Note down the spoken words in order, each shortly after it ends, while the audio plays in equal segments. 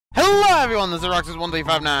Hi everyone, this is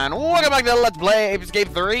Roxas1359. Welcome back to Let's Play Ape Escape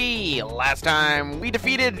 3. Last time, we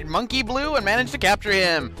defeated Monkey Blue and managed to capture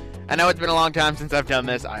him. I know it's been a long time since I've done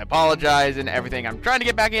this. I apologize and everything. I'm trying to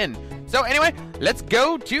get back in. So anyway, let's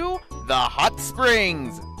go to the hot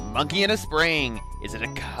springs. Monkey in a spring. Is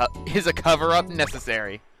a cover-up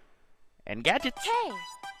necessary? And gadgets. Hey,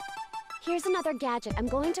 here's another gadget. I'm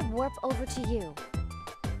going to warp over to you.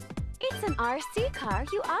 It's an RC car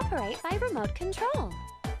you operate by remote control.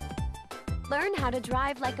 Learn how to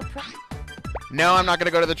drive like a pro. No, I'm not going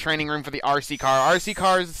to go to the training room for the RC car. RC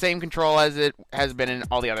car is the same control as it has been in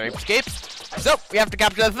all the other Ape Escapes. So, we have to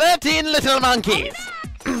capture 13 little monkeys.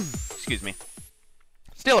 Excuse me.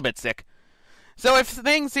 Still a bit sick. So if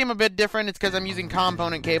things seem a bit different, it's because I'm using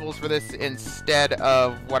component cables for this instead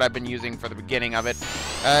of what I've been using for the beginning of it.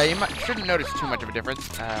 You shouldn't notice too much of a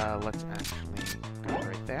difference. Let's actually go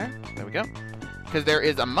right there. There we go. Because there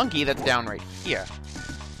is a monkey that's down right here.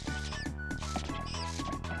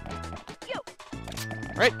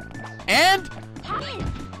 Right. And...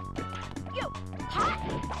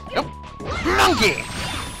 Nope. Monkey!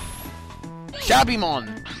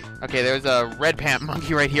 Shabimon! Okay, there's a red pant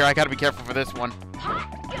monkey right here. I gotta be careful for this one. Ah,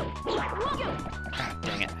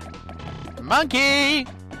 dang it. Monkey!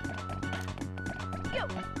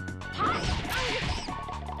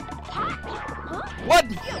 What?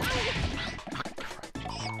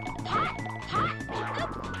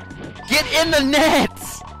 Get in the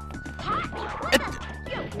nets!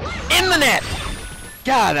 In the net!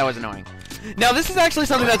 God, that was annoying. Now, this is actually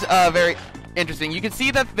something that's very interesting. You can see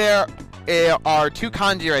that there are two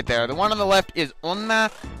kanji right there. The one on the left is onna,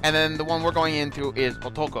 and then the one we're going into is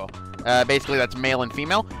otoko. Basically, that's male and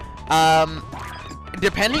female.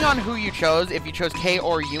 Depending on who you chose, if you chose Kei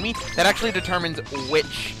or Yumi, that actually determines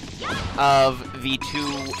which of the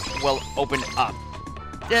two will open up.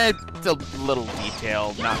 It's a little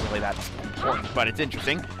detail, not really that important, but it's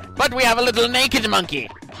interesting. But we have a little naked monkey.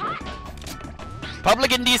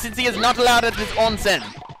 Public indecency is not allowed at this onsen.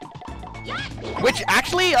 Which,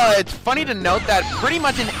 actually, it's funny to note that pretty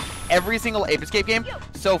much in every single Ape Escape game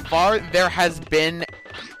so far, there has been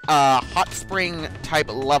a hot spring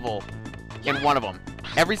type level in one of them.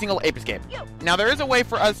 Every single Ape Escape. Now, there is a way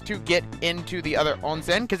for us to get into the other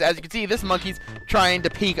onsen, because as you can see, this monkey's trying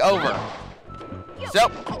to peek over. So,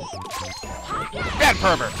 bad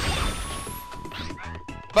pervert.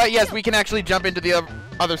 But yes, we can actually jump into the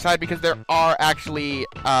other side because there are actually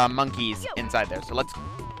monkeys inside there. So let's...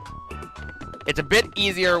 It's a bit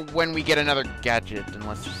easier when we get another gadget.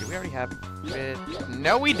 Unless... Do we already have it?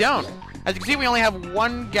 No, we don't. As you can see, we only have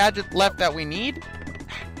one gadget left that we need.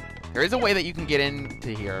 There is a way that you can get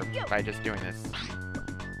into here by just doing this.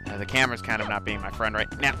 The camera's kind of not being my friend right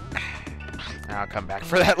now. I'll come back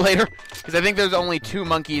for that later. Because I think there's only two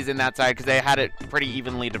monkeys in that side because they had it pretty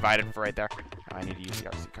evenly divided for right there. Now I need to use the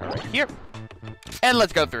RC car right here. And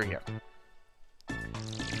let's go through here.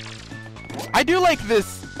 I do like this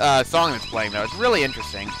song that's playing, though. It's really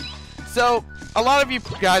interesting. So, a lot of you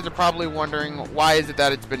guys are probably wondering, why is it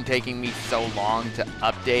that it's been taking me so long to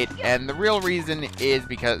update? And the real reason is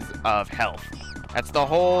because of health. That's the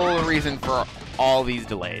whole reason for all these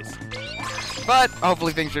delays. But,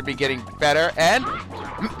 hopefully things should be getting better, and...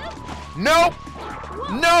 Nope!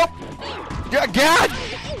 Nope! God!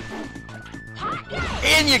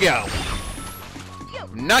 In you go!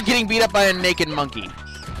 Not getting beat up by a naked monkey.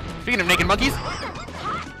 Speaking of naked monkeys...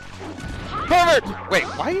 Pervert! Wait,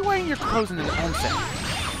 why are you wearing your clothes in an onsen?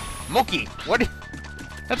 Monkey, what?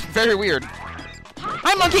 That's very weird.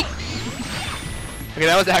 Hi, monkey! Okay,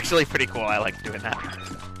 that was actually pretty cool. I like doing that.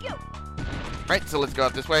 Right, so let's go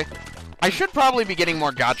up this way. I should probably be getting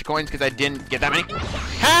more gacha coins because I didn't get that many.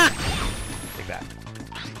 Ha! Take that.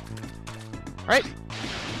 Right.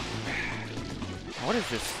 What does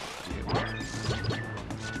this do?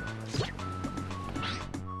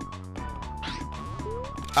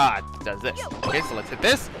 Ah, it does this. Okay, so let's hit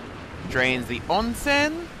this. Drains the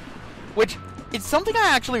onsen, which is something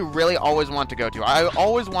I actually really always want to go to. I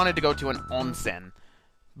always wanted to go to an onsen,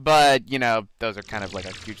 but, you know, those are kind of like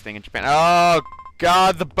a huge thing in Japan. Oh,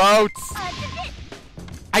 God, the boats!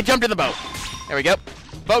 I jumped in the boat. There we go.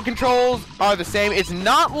 Boat controls are the same. It's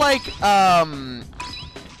not like,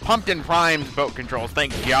 Pumpkin Prime's boat controls,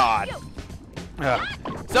 thank God.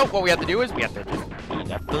 So, what we have to do is we have to just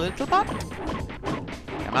beat up the little bot.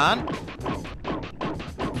 Come on.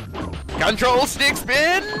 Control stick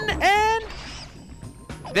spin, and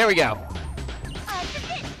there we go.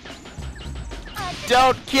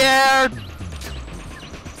 Don't care.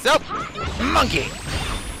 So, monkey.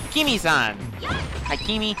 Kimi-san. Hi,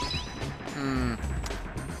 Kimi.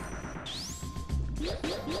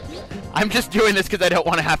 I'm just doing this because I don't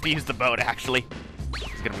want to have to use the boat, actually.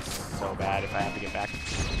 It's gonna be so bad if I have to get back.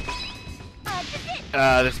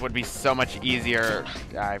 This would be so much easier.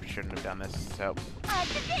 I shouldn't have done this, so...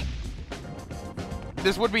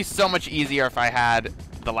 This would be so much easier if I had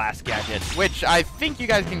the last gadget, which I think you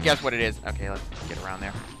guys can guess what it is. Okay, let's get around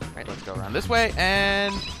there. All right, let's go around this way,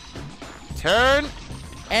 and... Turn,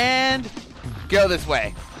 and... Go this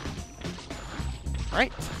way.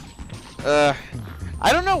 Right.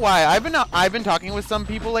 I don't know why. I've been talking with some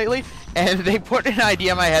people lately, and they put an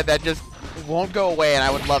idea in my head that just won't go away, and I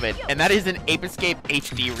would love it. And that is an Ape Escape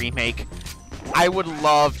HD remake. I would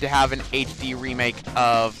love to have an HD remake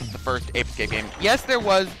of the first Ape Escape game. Yes, there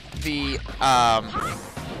was the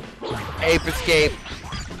Ape Escape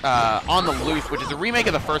On the Loose, which is a remake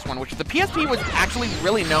of the first one, which the PSP was actually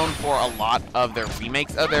really known for a lot of their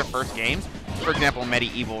remakes of their first games. For example,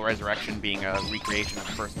 Medieval Resurrection being a recreation of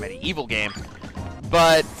the first Medieval game.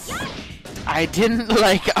 But I didn't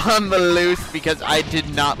like On the Loose because I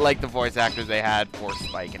did not like the voice actors they had for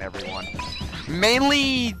Spike and everyone.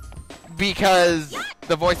 Mainly because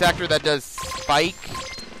the voice actor that does Spike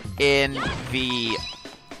in the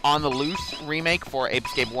On the Loose remake for Ape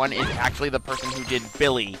Escape 1 is actually the person who did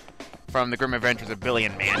Billy from The Grim Adventures of Billy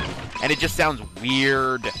and Mandy. And it just sounds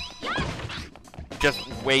weird. Just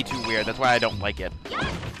way too weird. That's why I don't like it.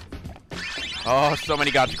 Oh, so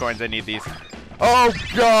many gotcha coins. I need these. Oh,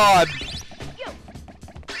 God!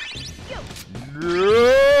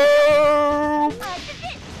 No!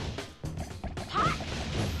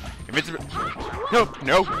 Invincible. No,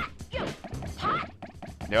 no.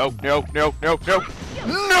 No, no, no, no, no.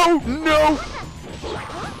 No, no!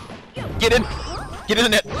 Get in. Get in the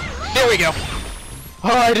net. There we go. Oh,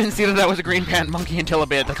 I didn't see that was a green pant monkey until a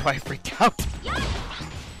bit. That's why I freaked out.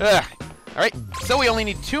 Alright, so we only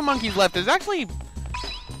need 2 monkeys left. There's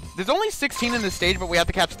only 16 in this stage, but we have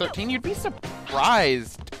to catch 13. You'd be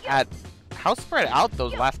surprised at how spread out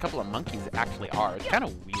those last couple of monkeys actually are. It's kind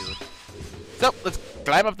of weird. So, let's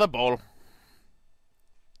climb up the bowl.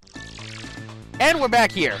 And we're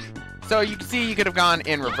back here. So you can see you could have gone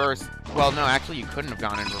in reverse. Well, no, actually you couldn't have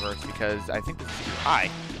gone in reverse because I think this is too high.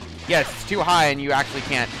 Yes, it's too high and you actually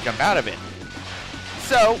can't jump out of it.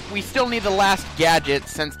 So, we still need the last gadget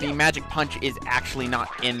since the Magic Punch is actually not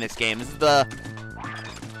in this game. This is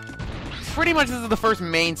pretty much this is the first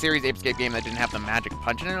main series Ape Escape game that didn't have the Magic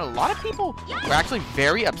Punch in it. A lot of people were actually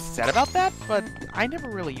very upset about that, but I never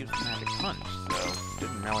really used the Magic Punch, so it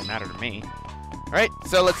didn't really matter to me. Alright,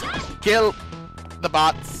 so let's kill the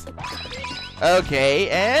bots. Okay,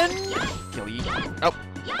 and... kill you. Oh,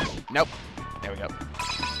 nope. There we go.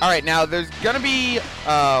 Alright, now there's gonna be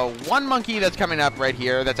one monkey that's coming up right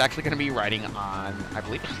here that's actually gonna be riding on, I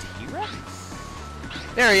believe, a T-Rex?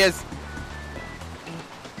 There he is.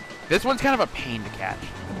 This one's kind of a pain to catch.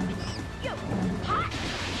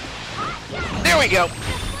 There we go.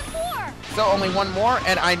 So only one more,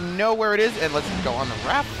 and I know where it is, and let's go on the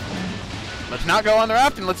raft. Let's not go on the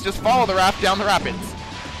raft, and let's just follow the raft down the rapids.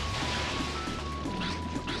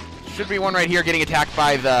 Should be one right here getting attacked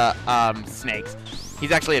by the snakes.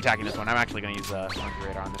 He's actually attacking this one. I'm actually going to use the monkey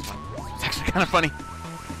radar on this one. It's actually kind of funny.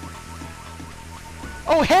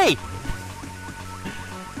 Oh, hey!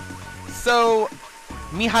 So,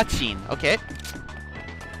 Mihachin. Okay.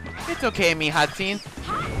 It's okay, Mihachin.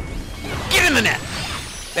 Get in the net!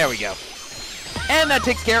 There we go. And that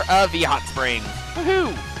takes care of the hot springs.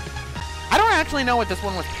 Woohoo! I don't actually know what this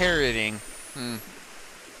one was parroting.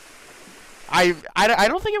 I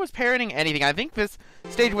don't think it was parroting anything. I think this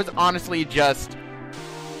stage was honestly just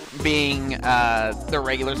being the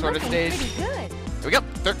regular sort of stage. Here we go,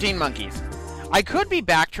 13 monkeys. I could be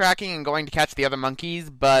backtracking and going to catch the other monkeys,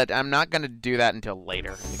 but I'm not going to do that until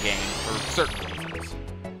later in the game for certain reasons.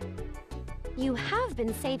 You have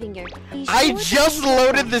been saving your... I just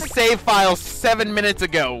loaded the save file 7 minutes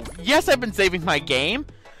ago. Yes, I've been saving my game.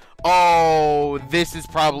 Oh, this is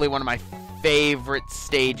probably one of my favorite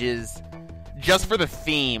stages just for the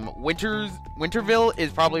theme. Winterville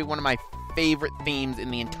is probably one of my favorite themes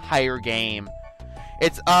in the entire game.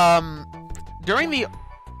 It's during the,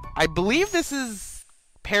 I believe this is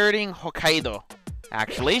parroting Hokkaido,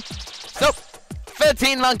 actually. So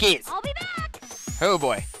 13 monkeys. I'll be back. Oh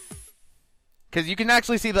boy, because you can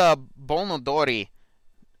actually see the Bonodori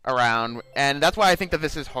around, and that's why I think that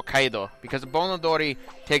this is Hokkaido, because Bonodori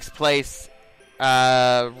takes place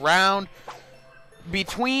around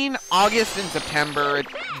between August and September. It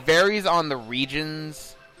varies on the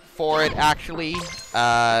regions for it, actually.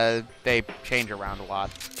 They change around a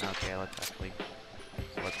lot. Okay, let's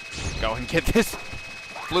go and get this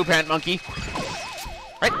blue pant monkey.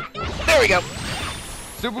 Right, there we go.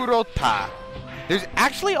 Suburota. There's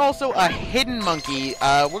actually also a hidden monkey.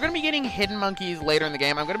 We're going to be getting hidden monkeys later in the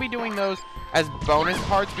game. I'm going to be doing those as bonus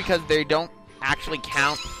parts because they don't actually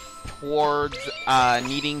count towards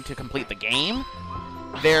needing to complete the game.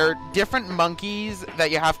 They're different monkeys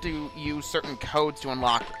that you have to use certain codes to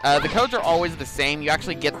unlock. The codes are always the same. You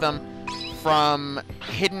actually get them from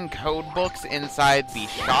hidden code books inside the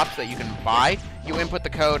shops that you can buy. You input the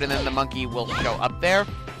code and then the monkey will show up there.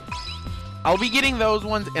 I'll be getting those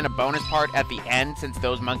ones in a bonus part at the end, since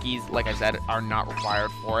those monkeys, like I said, are not required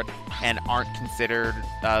for it and aren't considered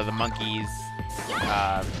the monkeys,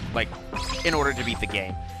 like, in order to beat the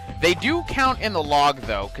game. They do count in the log,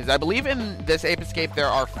 though, because I believe in this Ape Escape there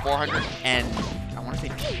are 400 and, I want to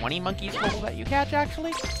say 20 monkeys total that you catch,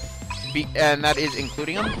 actually. And that is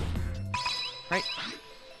including them. Right?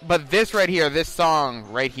 But this right here, this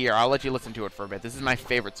song right here, I'll let you listen to it for a bit. This is my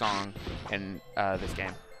favorite song in this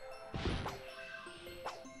game.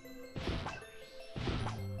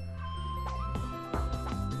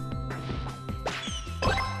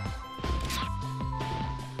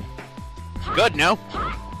 Good, no?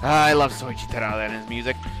 I love Soichi Terada and his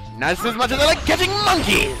music. Not as much as I like catching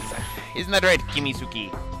monkeys! Isn't that right,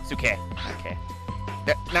 Kimisuki? Suke. Okay.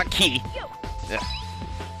 Not Ki. Ugh.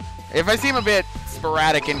 If I seem a bit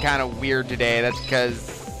sporadic and kind of weird today, that's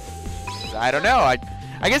because... I don't know. I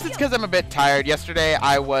guess it's because I'm a bit tired. Yesterday,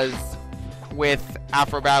 I was with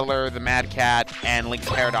Afro Battler, the Mad Cat, and Link's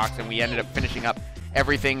Paradox, and we ended up finishing up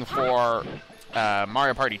everything for...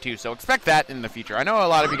 Mario Party 2, so expect that in the future. I know a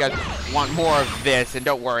lot of you guys want more of this, and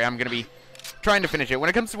don't worry, I'm going to be trying to finish it. When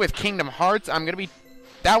it comes to with Kingdom Hearts, I'm going to be...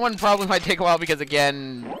 That one probably might take a while because,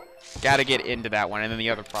 again, gotta get into that one. And then the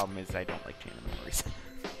other problem is I don't like Chain of Memories.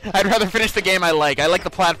 I'd rather finish the game I like. I like the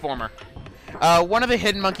platformer. One of the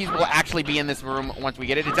hidden monkeys will actually be in this room once we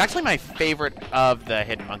get it. It's actually my favorite of the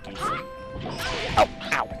hidden monkeys. Oh,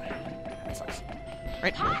 ow. That sucks.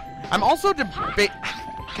 Right? I'm also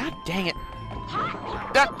God dang it.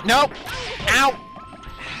 No! Ow!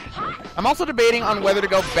 I'm also debating on whether to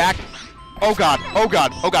go back. Oh god, oh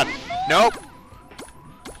god, oh god. Nope.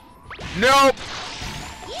 Nope.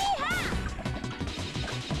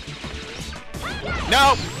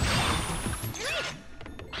 Nope.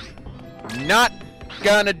 Not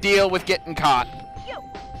gonna deal with getting caught.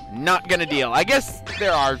 Not gonna deal. I guess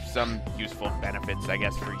there are some useful benefits, I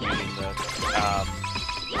guess, for using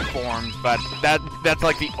the forms, but that's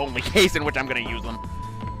like the only case in which I'm gonna use them.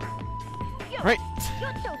 Right.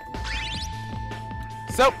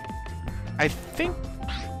 So, I think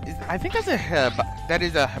that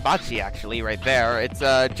is a hibachi actually right there. It's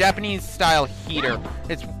a Japanese style heater.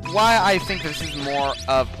 It's why I think this is more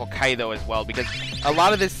of Hokkaido as well, because a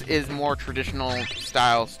lot of this is more traditional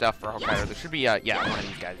style stuff for Hokkaido. There should be yeah, one of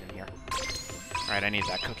these guys in here. All right, I need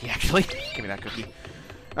that cookie actually. Give me that cookie.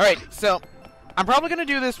 All right, so I'm probably gonna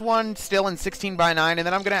do this one still in 16:9, and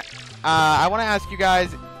then I'm gonna I want to ask you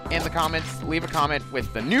guys in the comments, leave a comment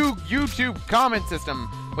with the new YouTube comment system,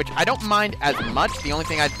 which I don't mind as much. The only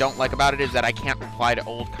thing I don't like about it is that I can't reply to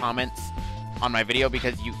old comments on my video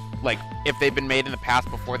because if they've been made in the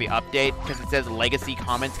past before the update, because it says legacy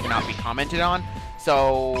comments cannot be commented on.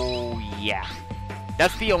 So yeah,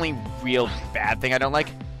 that's the only real bad thing I don't like.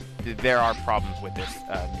 There are problems with this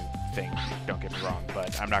new thing, don't get me wrong,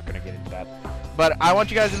 but I'm not going to get into that. But I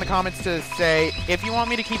want you guys in the comments to say if you want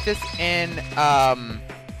me to keep this in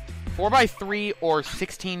 4:3 or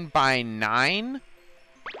 16:9.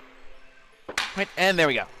 Right, and there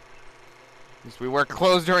we go. We were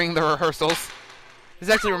closed during the rehearsals. This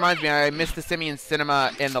actually reminds me, I missed the Simian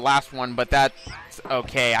Cinema in the last one, but that's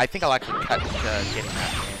okay. I think I'll actually cut to getting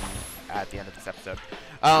that in at the end of this episode.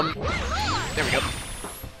 There we go.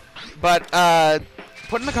 But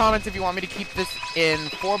put in the comments if you want me to keep this in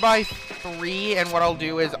 4:3, and what I'll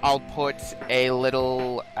do is I'll put a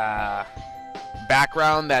little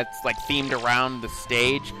background that's like themed around the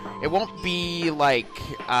stage. It won't be like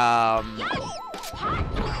oh,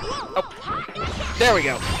 there we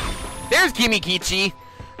go. There's Kimikichi.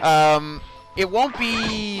 It won't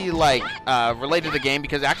be like related to the game,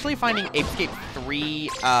 because actually finding Ape Escape 3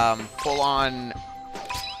 full-on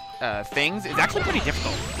things is actually pretty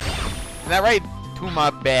difficult. Isn't that right?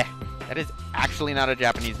 Tumabe. That is actually not a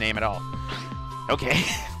Japanese name at all. Okay.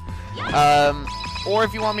 Or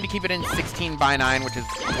if you want me to keep it in 16:9, which is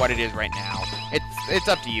what it is right now. It's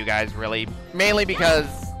up to you guys, really. Mainly because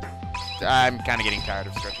I'm kind of getting tired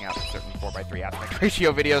of stretching out certain 4:3 aspect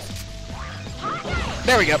ratio videos.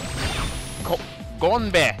 There we go.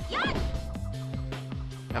 Gonbe.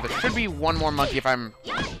 Now there should be one more monkey, if I'm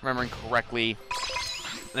remembering correctly,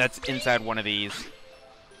 that's inside one of these.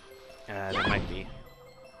 There might be.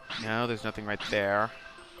 No, there's nothing right there.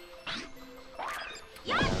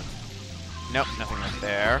 Nope, nothing right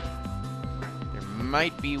there. There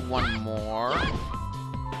might be one more.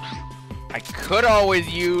 I could always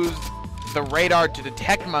use the radar to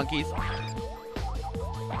detect monkeys.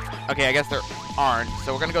 Okay, I guess there aren't,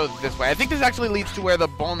 so we're gonna go this way. I think this actually leads to where the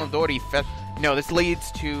Bolnodori No, this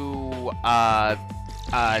leads to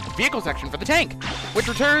vehicle section for the tank, which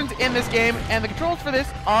returns in this game, and the controls for this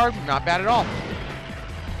are not bad at all.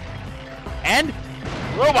 And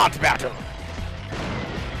robot battle.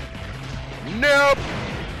 Nope.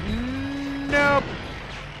 Nope.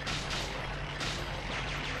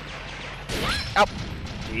 Oh,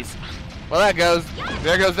 jeez. Well,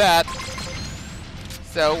 there goes that.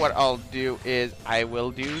 So what I'll do is I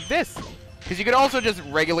will do this. Because you could also just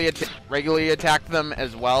regularly attack them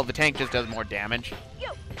as well. The tank just does more damage.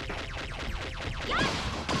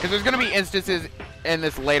 Because there's going to be instances in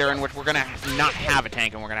this later in which we're going to not have a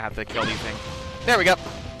tank and we're going to have to kill these things. There we go.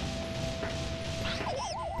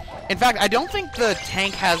 In fact, I don't think the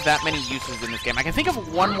tank has that many uses in this game. I can think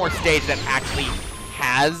of one more stage that actually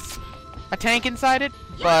has a tank inside it,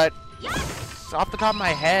 but off the top of my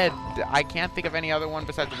head, I can't think of any other one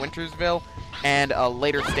besides Wintersville and a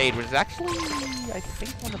later stage, which is actually, I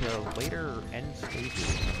think, one of the later end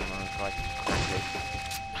stages.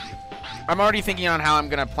 I'm already thinking on how I'm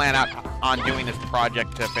going to plan out on doing this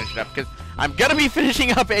project to finish it up, because I'm going to be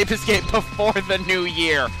finishing up Ape Escape before the new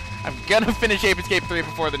year. I'm going to finish Ape Escape 3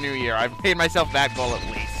 before the new year. I've made myself that goal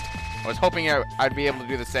at least. I was hoping I'd be able to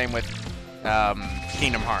do the same with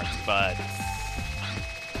Kingdom Hearts, but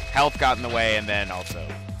health got in the way, and then also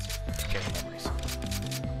Chain of Memories.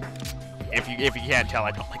 If you can't tell,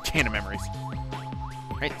 I don't like Chain of Memories.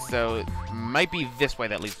 Right, so it might be this way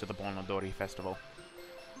that leads to the Bolnodori Festival.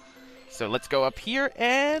 So let's go up here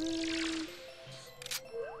and...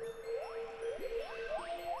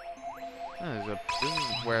 Oh, this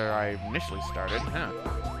is where I initially started, huh?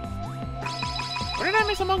 Where did I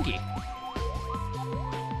miss a monkey?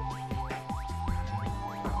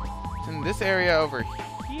 It's in this area over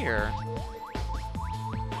here.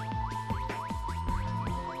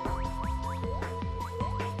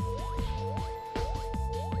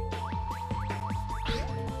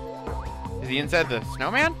 Is he inside the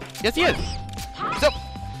snowman? Yes, he is. So,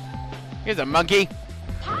 here's a monkey.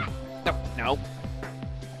 No, no.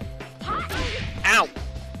 Ow!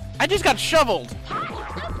 I just got shoveled!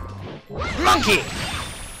 Monkey!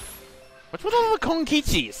 What's with all the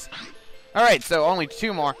konkichis? Alright, so only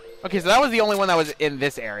 2 more. Okay, so that was the only one that was in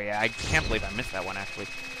this area. I can't believe I missed that one, actually.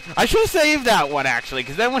 I should have saved that one, actually,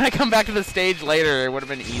 because then when I come back to the stage later, it would have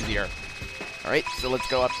been easier. Alright, so let's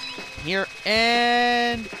go up here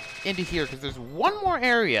and into here, because there's one more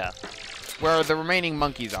area where the remaining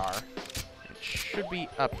monkeys are. It should be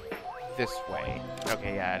up this way.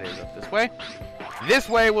 Okay, yeah, it is up this way. This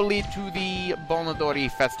way will lead to the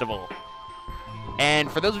Bolnodori Festival.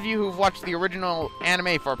 And for those of you who've watched the original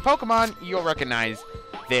anime for Pokemon, you'll recognize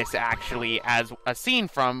this actually as a scene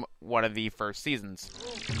from one of the first seasons.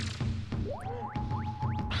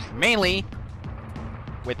 Mainly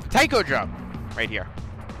with the Taiko drum right here.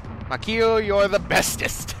 Makio, you're the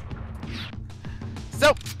bestest.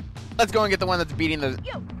 So, let's go and get the one that's beating the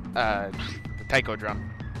Taiko drum.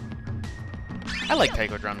 I like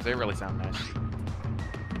Taiko drums, they really sound nice.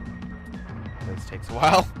 This takes a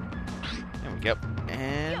while. There we go.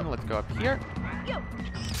 And let's go up here.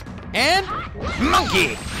 And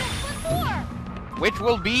monkey! Which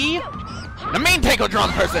will be the main Taiko drum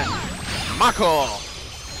person, Mako.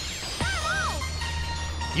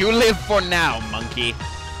 You live for now, monkey.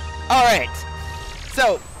 Alright.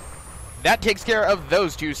 So, that takes care of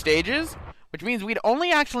those 2 stages, which means we'd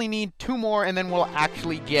only actually need 2 more, and then we'll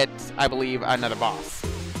actually get, I believe, another boss.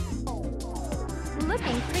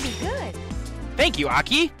 Looking pretty good. Thank you,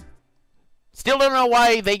 Aki. Still don't know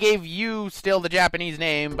why they gave you still the Japanese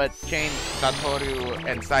name, but changed Satoru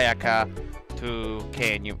and Sayaka to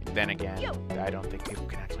K and U. Then again, I don't think people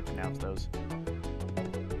can actually pronounce those.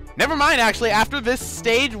 Never mind, actually, after this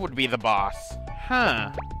stage would be the boss.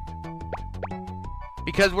 Huh.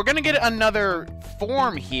 Because we're going to get another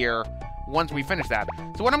form here once we finish that.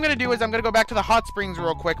 So what I'm going to do is I'm going to go back to the hot springs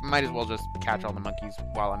real quick. Might as well just catch all the monkeys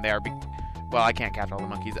while I'm there. Well, I can't catch all the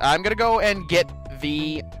monkeys. I'm going to go and get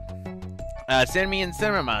the Cinnamon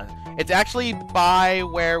Cinema. It's actually by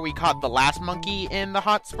where we caught the last monkey in the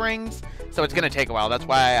hot springs. So it's going to take a while. That's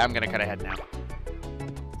why I'm going to cut ahead now.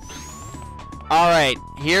 Alright,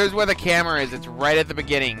 here's where the camera is. It's right at the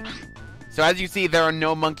beginning. So as you see, there are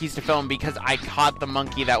no monkeys to film because I caught the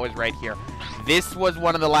monkey that was right here. This was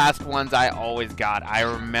one of the last ones I always got. I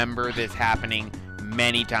remember this happening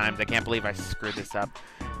many times. I can't believe I screwed this up.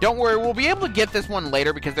 Don't worry, we'll be able to get this one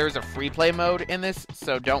later because there's a free play mode in this,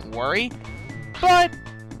 so don't worry. But,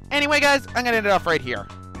 anyway, guys, I'm going to end it off right here.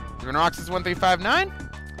 This has been Roxas1359.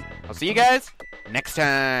 I'll see you guys next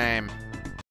time.